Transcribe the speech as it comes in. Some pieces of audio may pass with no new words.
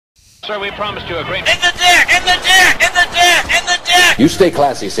sir, we promised you a great... In the dick! In the dick! In the dick! In the dick! You stay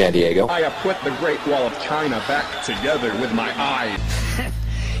classy, San Diego. I have put the Great Wall of China back together with my eyes.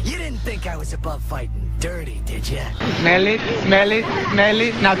 You didn't think I was above fighting dirty, did you? Smell it, smell it, smell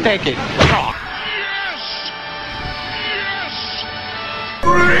it. Now take it. Yes!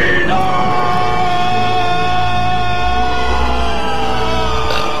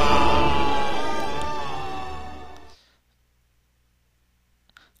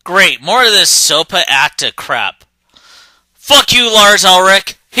 Great, more of this Sopa Acta crap. Fuck you, Lars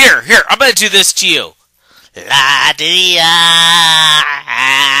Ulrich. Here, I'm gonna do this to you. La dee la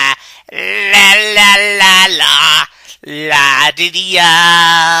la la la la dee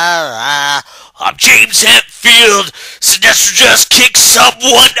la. I'm James Hetfield. Sinestro just kicked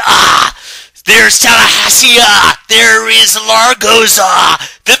someone. There's Tallahassee. There is Largo's.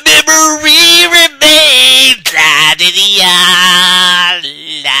 The memory remains. La dee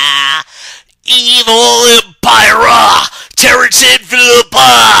la. Evil Empire. Terrence and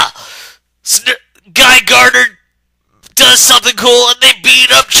Philippa. Guy Gardner does something cool and they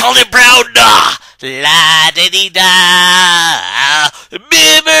beat up Charlie Brown. La da dee da.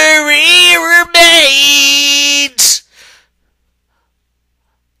 Memory remains.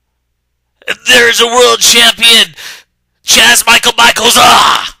 And there's a world champion, Chazz Michael Michaels.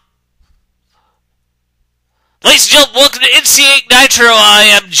 Ladies and gentlemen, welcome to NCA Ig-Nitro. I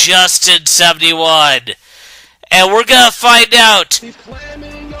am Justin71. And we're gonna find out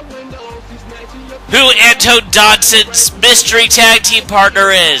who Anton Dodson's mystery tag team partner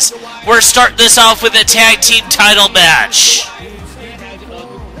is. We're starting this off with a tag team title match.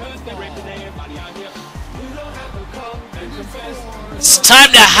 It's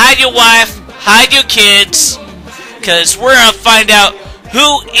time to hide your wife, hide your kids, because we're going to find out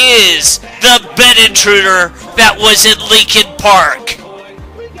who is the Bed Intruder that was in Lincoln Park.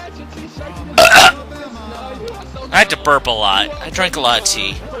 I had to burp a lot. I drank a lot of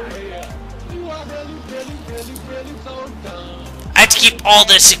tea. I have to keep all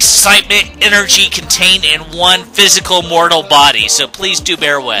this excitement, energy contained in one physical mortal body, so please do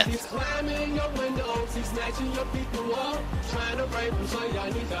bear with.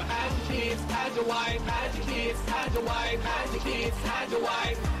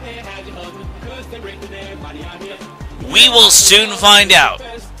 We will soon find out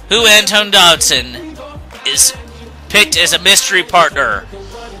who Anton Dodson is picked as a mystery partner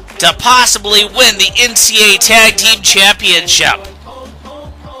to possibly win the NCA Tag Team Championship.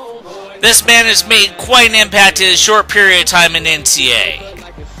 This man has made quite an impact in a short period of time in NCA.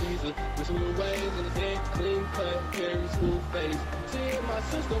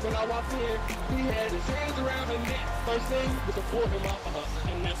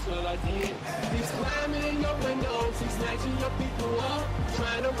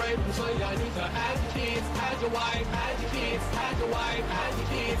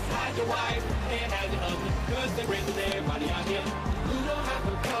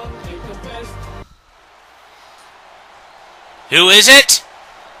 Who is it?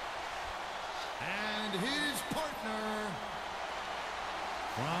 And his partner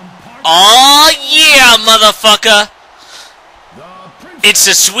Oh yeah, motherfucker! It's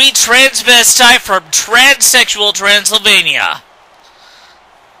a sweet transvestite from transsexual Transylvania.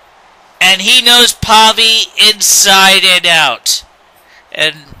 And he knows Pavi inside and out.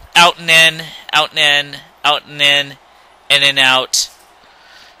 And out and in, out and in, out and in and out.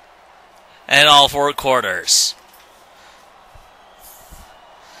 And all four quarters.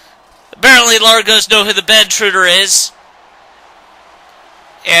 Apparently Largos know who the Bed Intruder is.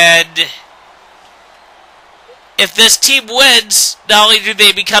 And if this team wins, not only do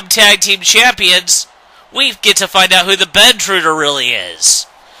they become tag team champions, we get to find out who the Bed Intruder really is.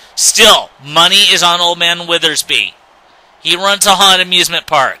 Still, money is on Old Man Withersby. He runs a haunted amusement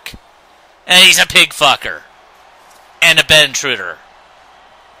park. And he's a pig fucker. And a Bed Intruder.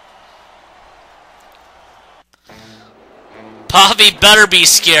 Pavi better be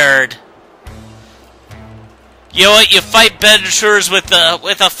scared. You know what? You fight Bed Intruders with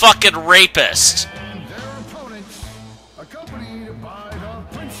a fucking rapist. and their opponents, accompanied by the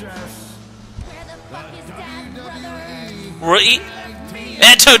princess. Where the fuck is Dad, brother?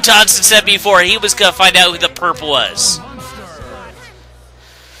 Anton Johnson said before he was gonna find out who the perp was.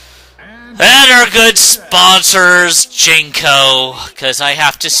 And our good sponsors, Jinko, because I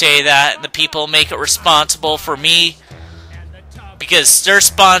have to say that, and the people make it responsible for me, because their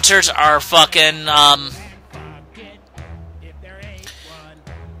sponsors are fucking,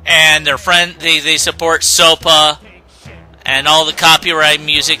 and their friend, they support SOPA, and all the copyright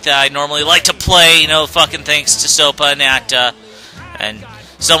music that I normally like to play, you know, fucking thanks to SOPA and ACTA, and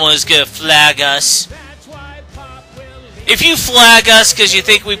someone's gonna flag us. If you flag us because you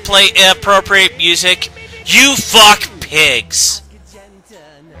think we play inappropriate music, you fuck pigs.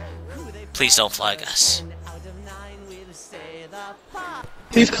 Please don't flag us.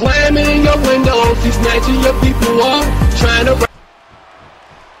 He's climbing your windows, he's snatching your people up, trying to...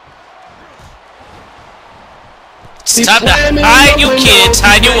 It's time to hide you kids,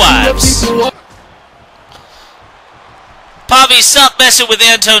 hide your wives. Pavi, stop messing with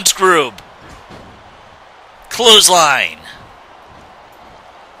Anton's group. Clothesline.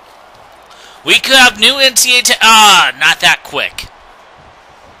 We could have new NCA not that quick.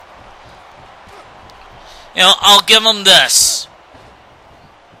 You know, I'll give them this.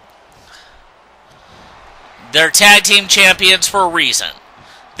 They're tag team champions for a reason.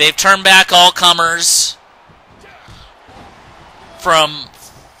 They've turned back all comers from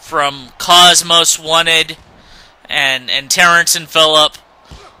Cosmos Wanted and Terrence and Phillip.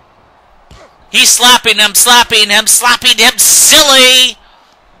 He's slapping him, slapping him silly!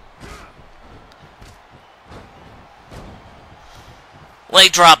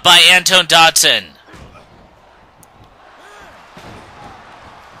 Leg drop by Anton Dodson.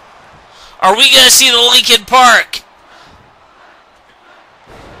 Are we going to see the Lincoln Park?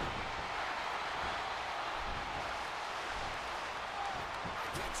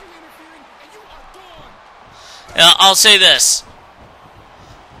 Now, I'll say this.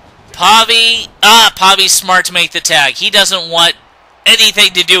 Pavi's smart to make the tag. He doesn't want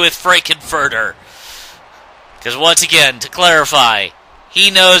anything to do with Frankenfurter. Because once again, to clarify,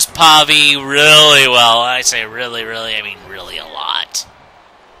 he knows Pavi really well. I say really, really, I mean really a lot.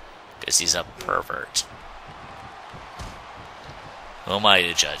 Because he's a pervert. Who am I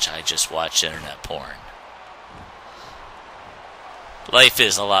to judge? I just watch internet porn. Life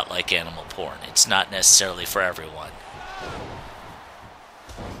is a lot like animal porn. It's not necessarily for everyone.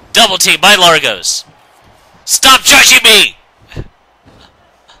 Double team by Largos. Stop judging me!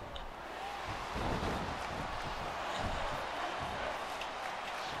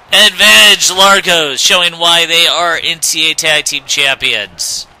 Advantage Largos, showing why they are NCA Tag Team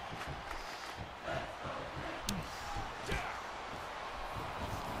Champions.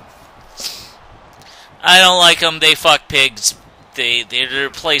 I don't like them. They fuck pigs. They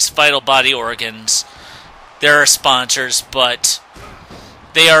replace vital body organs. They're sponsors, but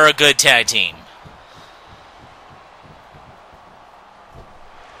they are a good tag team.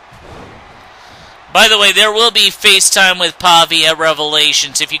 By the way, there will be FaceTime with Pavi at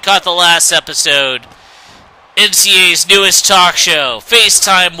Revelations. If you caught the last episode, NCA's newest talk show,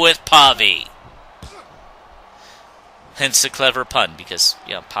 FaceTime with Pavi. Hence the clever pun, because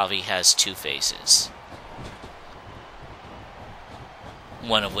Pavi has two faces.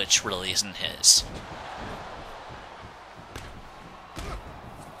 One of which really isn't his.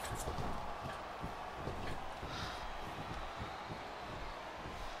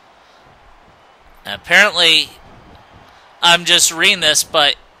 Apparently, I'm just reading this,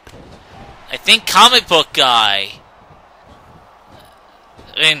 but I think Comic Book Guy,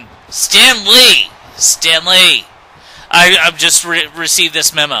 Stan Lee, I've just received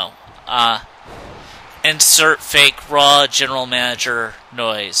this memo. Insert fake Raw General Manager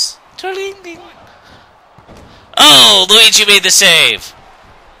noise. Oh, Luigi made the save.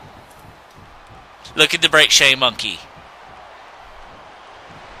 Look at the break, Shay Monkey.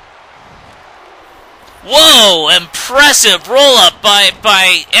 Whoa! Impressive roll-up by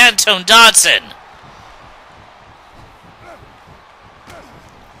Anton Dodson.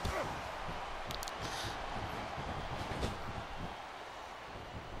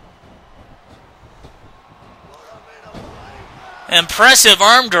 Impressive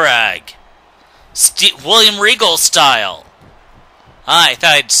arm drag. William Regal style. I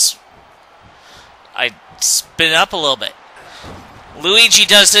thought I'd spin it up a little bit. Luigi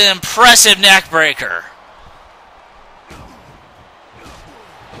does an impressive neck breaker.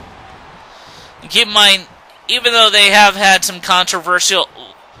 And keep in mind, even though they have had some controversial...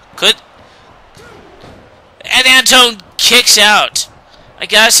 And Anton kicks out. I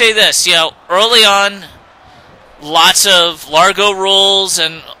gotta say this, early on, lots of Largo rules,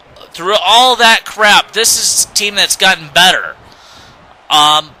 and through all that crap, this is a team that's gotten better.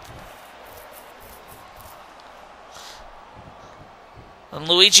 And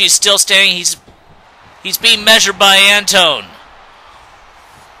Luigi's still standing. He's being measured by Anton.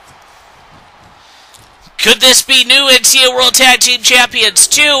 Could this be new NCA World Tag Team Champions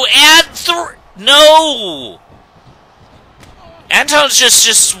 2 and 3? No! Anton's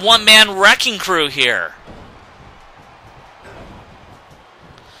just one-man wrecking crew here.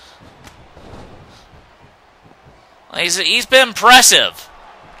 He's been impressive.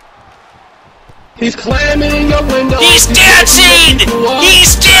 He's climbing your window. He's dancing!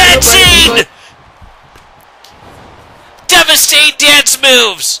 He's dancing! Devastating dance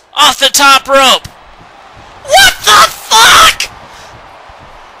moves off the top rope. What the fuck?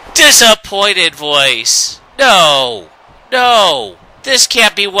 Disappointed voice. No. No. This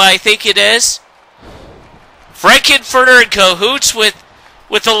can't be what I think it is. Frankenfurter in cahoots with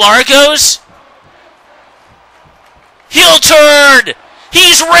the Largos? Heel turn!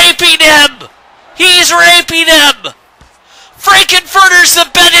 He's raping him! He's raping him! Frankenfurter's the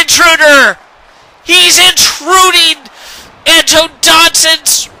Bed Intruder! He's intruding Anton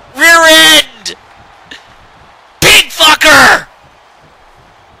Dodson's rear end! Big fucker!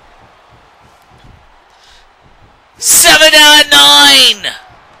 7 out of 9!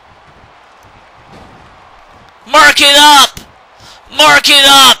 Mark it up! Mark it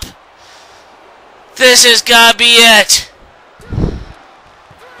up! This has gotta be it!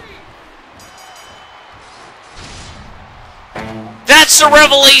 That's the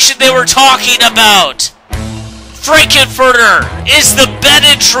revelation they were talking about! Frankenfurter is the Bed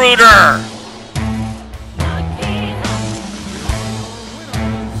Intruder!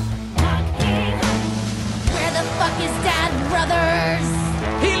 Where the fuck is Dad, brothers?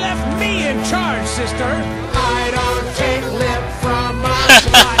 He left me in charge, sister. I don't take lip from my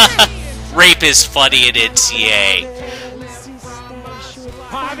Rape is funny in NCA.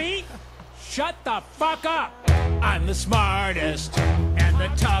 Javi, shut the fuck up. I'm the smartest and the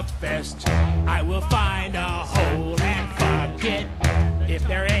toughest. I will find a hole and fuck it. If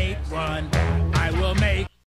there ain't one, I will make